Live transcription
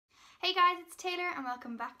Taylor and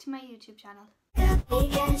welcome back to my YouTube channel. Today's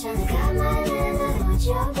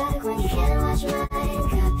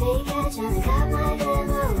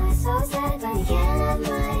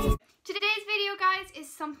video, guys, is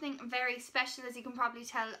something very special, as you can probably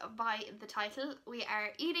tell by the title. We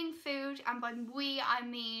are eating food, and by we I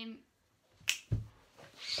mean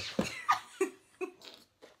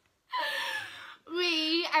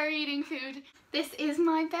we are eating food. This is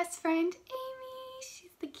my best friend Amy.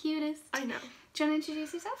 She's the cutest. I know. Do you want to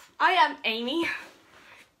introduce yourself? I am Amy.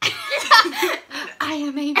 I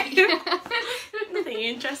am Amy. Nothing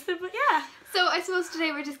interesting, but yeah. So I suppose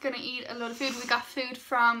today we're just going to eat a lot of food. We got food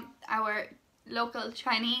from our local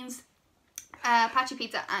Chinese, Patchy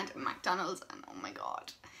Pizza and McDonald's, and oh my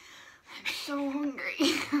god, I'm so hungry.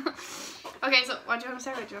 Okay, so what do you want to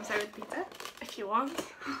start with? Do you want to start with pizza? If you want.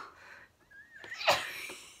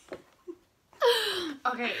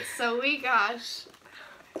 Okay, so we got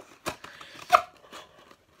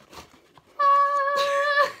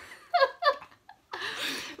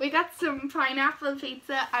we got some pineapple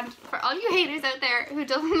pizza, and for all you haters out there who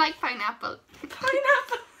doesn't like pineapple.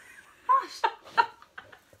 Pineapple? What?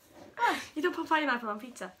 You don't put pineapple on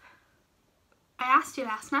pizza. I asked you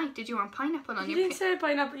last night, did you want pineapple on You your didn't say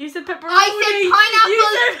pineapple, you said pepperoni. I said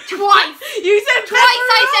pineapple twice. You said twice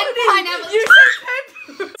I said pineapple. You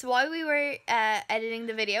said pepperoni. So while we were editing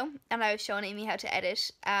the video and I was showing Amy how to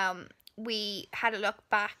edit, we had a look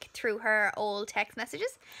back through her old text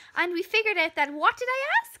messages and we figured out that, what did I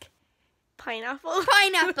ask? Pineapple.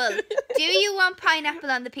 Pineapple. Do you want pineapple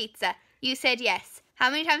on the pizza? You said yes. How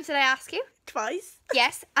many times did I ask you? Twice.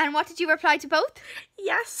 Yes. And what did you reply to both?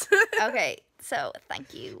 Yes. Okay, so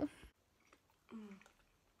thank you.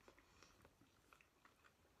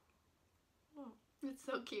 It's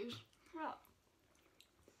so cute. Well,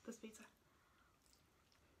 this pizza.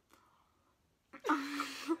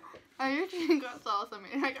 I literally got sauce on me.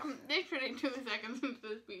 Like, I'm literally 2 seconds into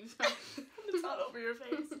this pizza. It's all over your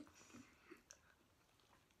face.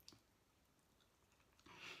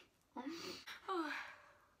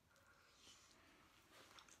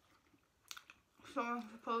 So I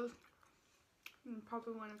suppose you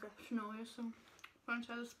probably want to get to know you, so why don't you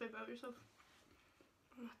tell us a bit about yourself?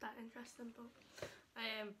 I'm not that interesting, but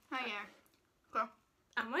Oh yeah. Go.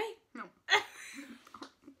 Am I? No.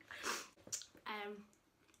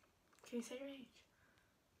 Can you say your age?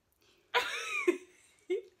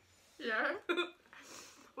 Yeah.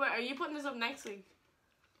 Wait, are you putting this up next week?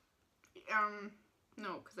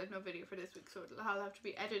 No, because I have no video for this week, so I'll have to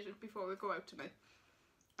be edited before we go out tonight.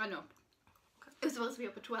 I know. It was supposed to be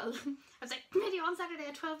up at 12. I was like, video on Saturday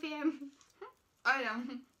at 12 PM. I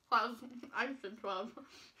am 12. I said 12.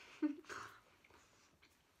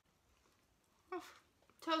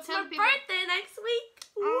 So It's my birthday next week.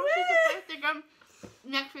 Oh, it's a birthday girl.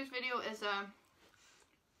 Next week's video is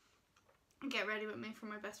get ready with me for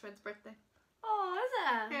my best friend's birthday. Oh, is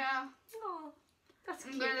it? Yeah. Oh, that's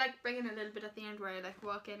cute. I'm gonna like bring in a little bit at the end where I like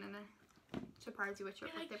walk in and I surprise you with your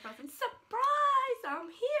birthday present. Surprise! I'm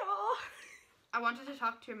here. I wanted to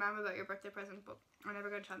talk to your mum about your birthday present, but I never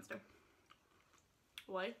got a chance to.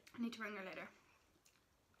 Why? I need to ring her later.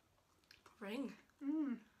 Ring?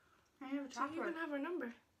 I never Do talked to you her. even have her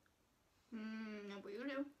number? No, but you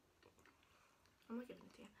do. I'm not giving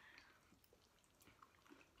it to you.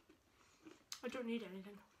 I don't need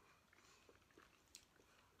anything.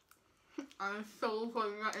 I'm so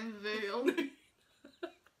putting that in the video.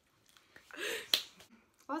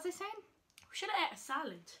 What was I saying? We should have ate a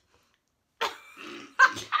salad. A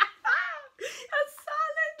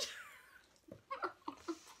salad!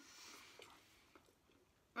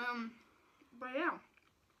 But yeah.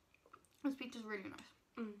 This pizza's really nice.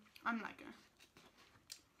 I'm liking it.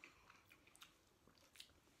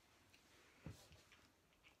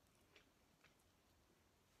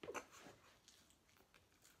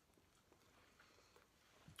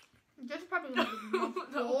 This is probably going to be the most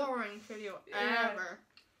boring video ever.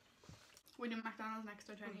 We do McDonald's next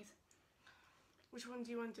or Chinese. Which one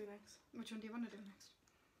do you want to do next? Which one do you want to do next?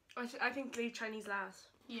 I think leave Chinese last.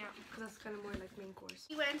 Yeah. Because that's kind of more like main course.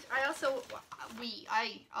 I also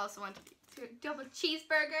wanted to double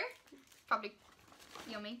cheeseburger. Probably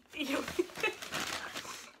yummy.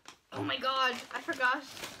 Oh my god, I forgot.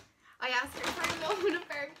 I asked her for a load of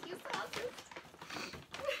barbecue sauces.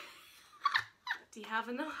 Do you have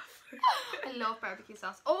enough? I love barbecue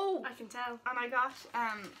sauce. Oh! I can tell. And I got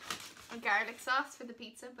a garlic sauce for the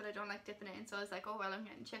pizza, but I don't like dipping it in, so I was like, oh well, I'm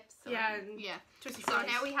getting chips. So yeah. So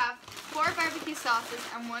now we have 4 barbecue sauces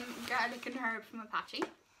and 1 garlic and herb from Apache.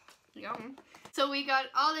 Yum. So we got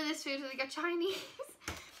all of this food. We got Chinese,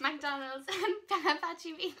 McDonald's, and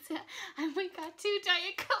Apache pizza, and we got 2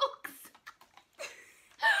 Diet Cokes.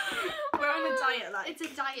 on a diet, like. It's a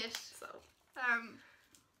diet. So.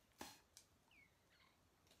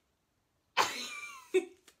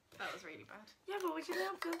 That was really bad. Yeah, but would you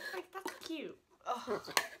not feel like that's cute? Oh.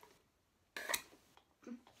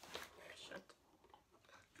 Shit.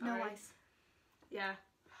 No Alright. ice. Yeah.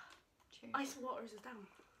 Cheers. Ice waters it down.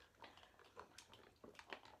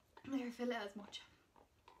 Never feel it as much.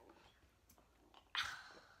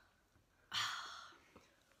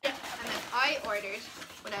 Yeah, and then I ordered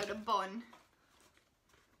without a bun.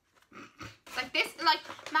 Like this, like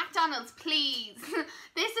McDonald's, please.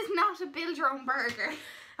 This is not a build your own burger.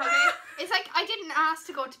 Okay? It's like I didn't ask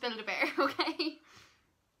to go to Build-A-Bear, okay?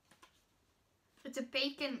 It's a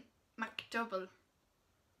bacon McDouble.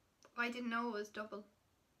 I didn't know it was double.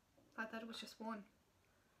 I thought it was just one.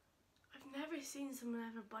 I've never seen someone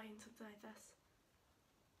ever buying something like this.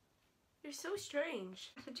 You're so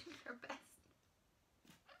strange. I'm doing our best.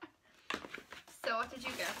 So what did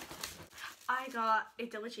you get? I got a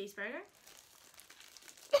double cheeseburger.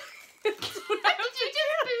 Did you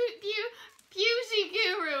just beauty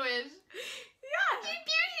guru it? Yeah. You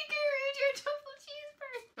beauty guru'd your double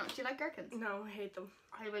cheeseburger. No, do you like gherkins? No, I hate them.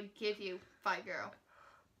 I would give you €5.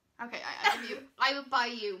 Okay, I will buy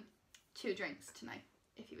you 2 drinks tonight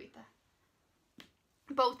if you eat that.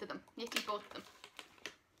 Both of them. You have to eat both of them.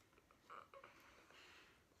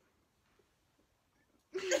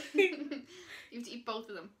 You have to eat both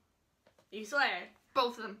of them. You swear?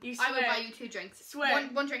 Both of them. You I will swear? buy you 2 drinks. Swear?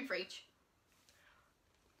 One drink for each.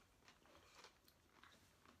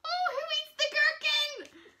 Oh, who eats the gherkin?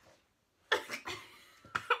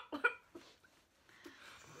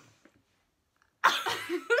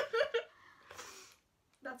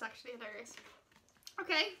 That's actually hilarious.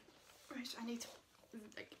 Okay. Right, I need to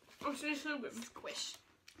like I'm so good. squish.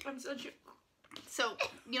 I'm such a... So,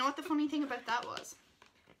 you know what the funny thing about that was?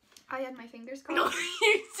 I had my fingers caught. No,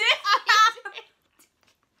 you did!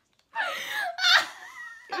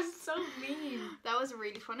 You're so mean. That was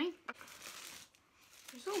really funny.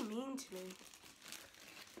 You're so mean to me.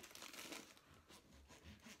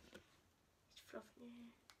 Just fluffing your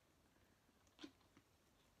hair.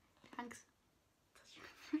 Thanks. That's your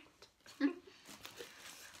friend.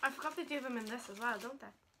 I forgot they do them in this as well, don't they?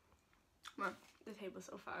 What? The table's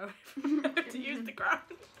so far away from me to use the ground.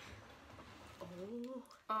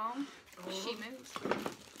 Oh. She moves.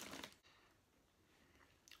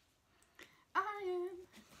 I am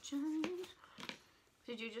a giant.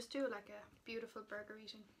 Did you just do like a beautiful burger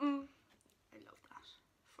eating? Mm. I love that.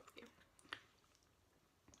 Fuck you.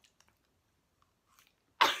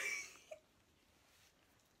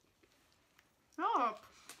 Oh.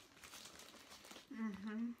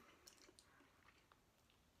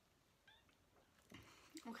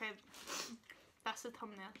 Okay, that's the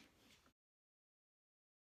thumbnail.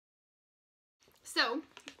 So,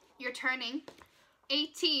 you're turning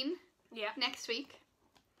 18 Yeah. next week,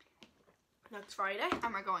 Next Friday.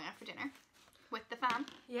 and we're going out for dinner with the fam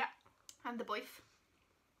Yeah. and the boyf.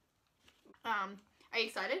 Are you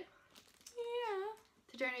excited Yeah.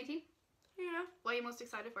 to turn 18? Yeah. What are you most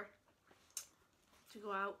excited for? To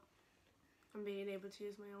go out and being able to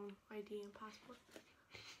use my own ID and passport.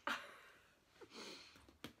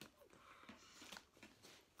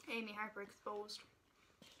 Amy Harper exposed.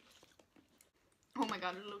 Oh my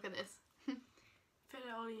god, look at this. Fit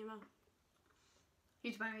it all in your mouth.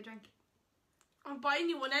 You have to buy me a drink. I'm buying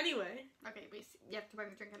you one anyway. Okay, but you have to buy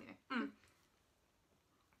me a drink anyway. Mm.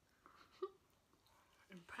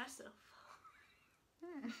 Impressive.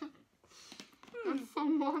 That's so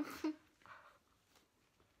much.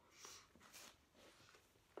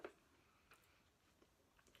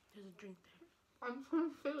 There's a drink there. I'm trying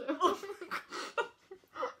to fill it.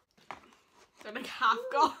 They're like half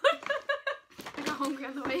gone. I got hungry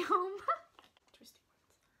on the way home. Twisty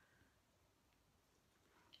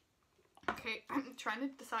ones. Okay, I'm trying to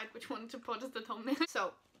decide which one to put as the thumbnail.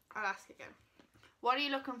 So, I'll ask again. What are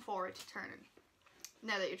you looking forward to turning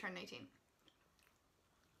now that you're turning 18?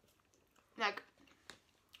 Like,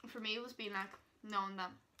 for me it was being like, knowing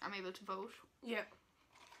that I'm able to vote Yeah.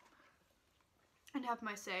 and have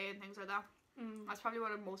my say and things like that. Mm. That's probably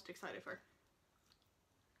what I'm most excited for.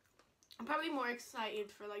 I'm probably more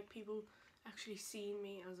excited for like people actually seeing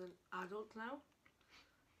me as an adult now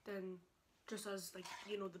than just as like,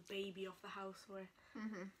 you know, the baby of the house where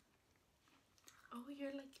oh,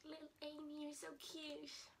 you're like little Amy, you're so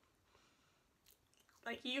cute.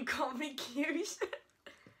 Like you call me cute.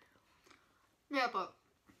 Yeah, but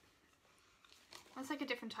that's like a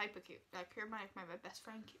different type of cute. Like you're my best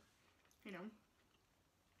friend cute, you know.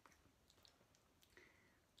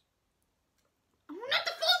 Oh, not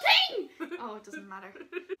the full thing! Oh, it doesn't matter.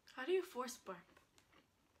 How do you force burp?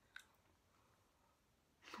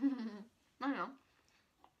 I don't know.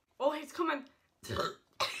 Oh, it's coming. Trying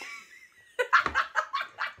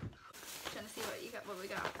to see what you got. What we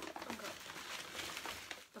got? Okay.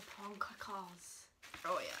 The prawn cacas.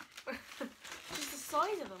 Oh yeah. Just the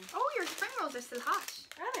size of them. Oh, your spring rolls are still hot.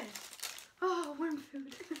 Really? Oh, warm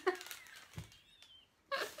food.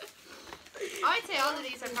 I'd say all of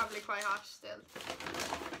these are probably quite hot still.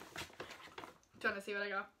 Do you want to see what I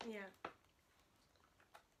got? Yeah.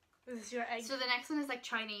 Is this your egg? So the next one is like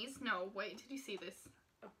Chinese. No, wait, did you see this?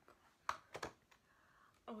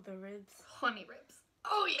 Oh, the ribs. Honey ribs.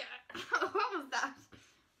 Oh yeah. What was that?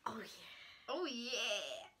 Oh yeah. Oh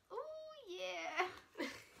yeah. Oh yeah.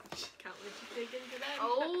 Can't wait to dig into that.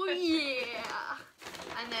 Oh yeah.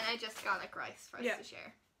 And then I just got like rice for us to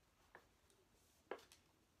share.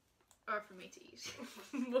 Or for me to eat.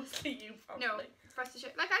 Mostly you, probably. No, for us to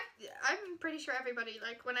share. Like I'm pretty sure everybody,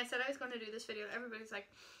 like when I said I was going to do this video, everybody's like,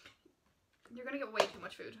 you're going to get way too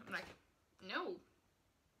much food. I'm like, no.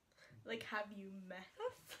 Like, have you met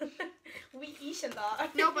us? We eat a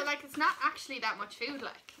lot. No, but like it's not actually that much food.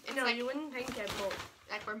 Like it's no, like, you wouldn't think it, but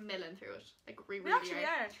like we're milling through it. Like we we really actually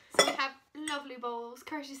are. are. So we have lovely bowls,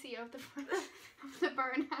 courtesy of the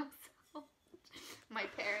Byrne household, my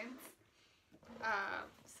parents.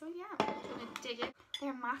 So yeah, I'm gonna dig in.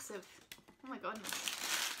 They're massive. Oh my goodness.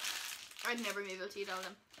 I'd never be able to eat all of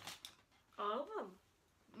them. All of them?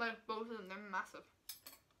 Like both of them, they're massive.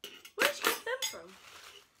 Where'd you get them from?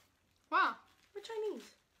 Wow. We're Chinese.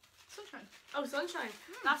 Sunshine. Oh, Sunshine.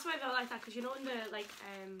 That's why they're like that, because you know in the, like,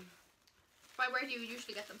 Why, where do you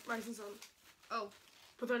usually get them? Rising Sun. Oh.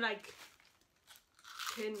 But they're like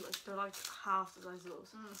thin, like they're like half the size of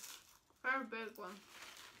those. They're a big one.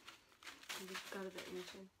 And we've got a bit in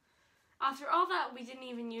between. After all that, we didn't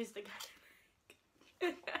even use the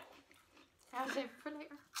garlic. I'll save it for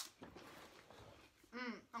later.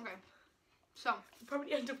 Okay. So. We'll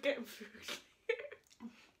probably end up getting food.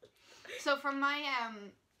 So from my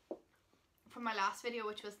last video,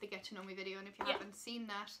 which was the get to know me video, and if you haven't seen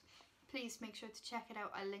that, please make sure to check it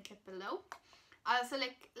out. I'll link it below. I'll also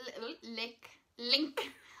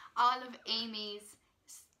link all of Amy's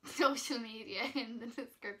social media in the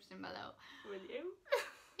description below. Will you?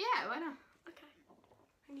 Yeah, why not? Okay.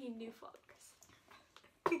 I need new followers.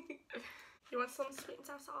 You want some sweet and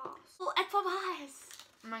sour sauce? Oh, egg pies!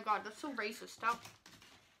 Oh my god, that's so racist. Stop.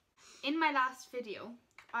 In my last video,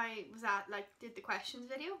 I was did the questions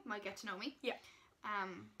video, my get to know me. Yeah.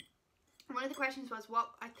 One of the questions was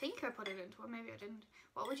I think I put it into it, maybe I didn't.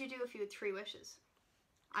 What would you do if you had 3 wishes?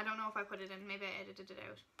 I don't know if I put it in, maybe I edited it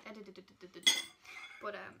out.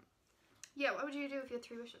 But yeah, what would you do if you had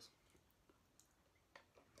 3 wishes?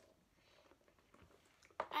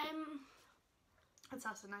 That's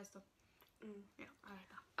also nice though. Yeah, I like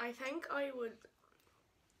that. I think I would.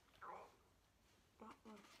 What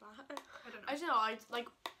was that? I don't know. I don't know.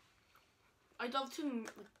 I'd love to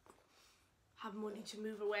have money to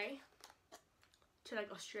move away to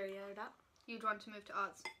like Australia or that. You'd want to move to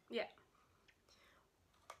Oz? Yeah.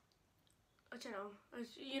 I don't know.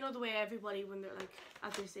 You know the way everybody, when they're like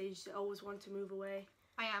at this age, they always want to move away.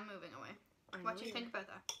 I am moving away. What do you think about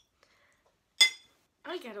that?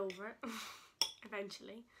 I'll get over it.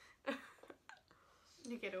 Eventually.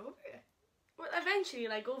 You get over it? Well, eventually,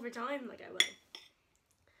 like over time, like I will.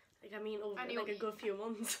 Like I mean, over like a good few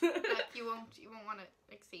months. Like you won't want to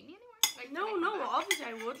like see me anywhere? Like no, obviously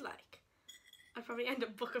I would like. I'd probably end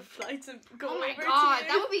up booking flights and go over. Oh my to god, you.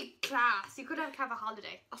 that would be class. You could have a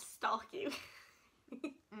holiday. I'll stalk you.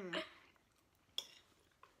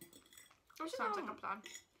 Sounds like a plan.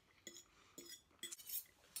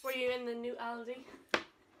 Were you in the new Aldi?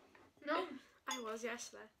 No. I was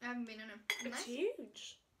yesterday. I haven't been in it. It's Nice.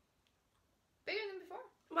 huge. Bigger than before.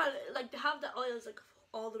 Well, like they have the aisles like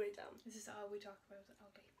all the way down. This is all we talk about at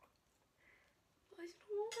Aldi.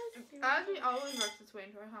 Aldi always works its way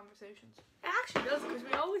into our conversations. It actually does, because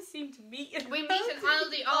we always seem to meet. We meet in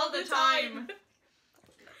Aldi all the time.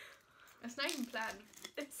 It's not even planned.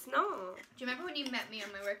 It's not. Do you remember when you met me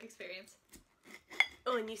on my work experience?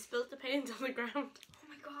 Oh, and you spilled the paint on the ground. Oh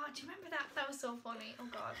my god, do you remember that? That was so funny. Oh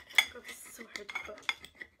god. God, this is so hard to put.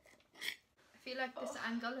 I feel like this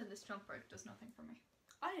angle and this jumper does nothing for me.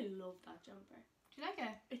 I love that jumper. Do you like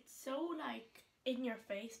it? It's so like in your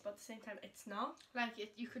face, but at the same time it's not. Like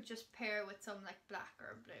you could just pair with some like black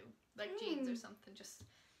or blue, like jeans or something. Just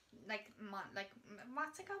like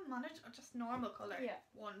what's it called? Or just normal color. Yeah.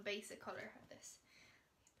 One basic color of this.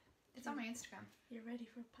 It's on my Instagram. You're ready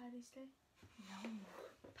for Paddy's Day? No.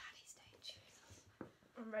 Paddy's Day, Jesus.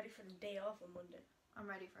 I'm ready for the day off on Monday. I'm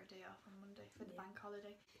ready for a day off on Monday for the bank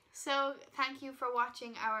holiday. So thank you for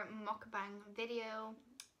watching our mukbang video.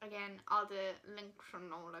 again, all the links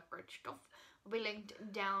and all that great stuff will be linked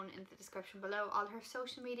down in the description below. All her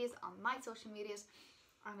social medias, on my social medias,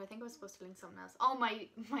 and I think I was supposed to link something else. Oh, my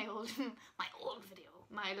old video,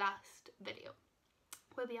 my last video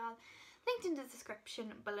will be all linked in the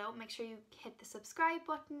description below. Make sure you hit the subscribe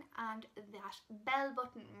button and that bell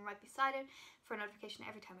button right beside it for a notification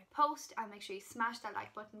every time I post, and make sure you smash that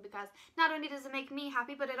like button, because not only does it make me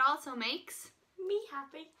happy, but it also makes me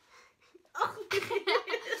happy.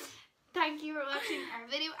 Thank you for watching our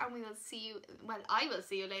video, and we will see you, well, I will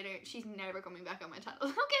see you later. She's never coming back on my channel.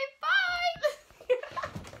 Okay, bye!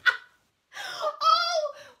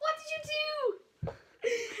 Oh, what did you do?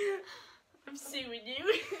 I'm suing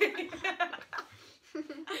you.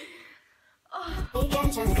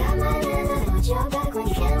 Pikachu, got my liver, watch your back when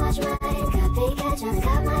you can't watch mine. Got Pikachu,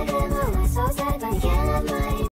 got my liver, why so sad when you can't have mine.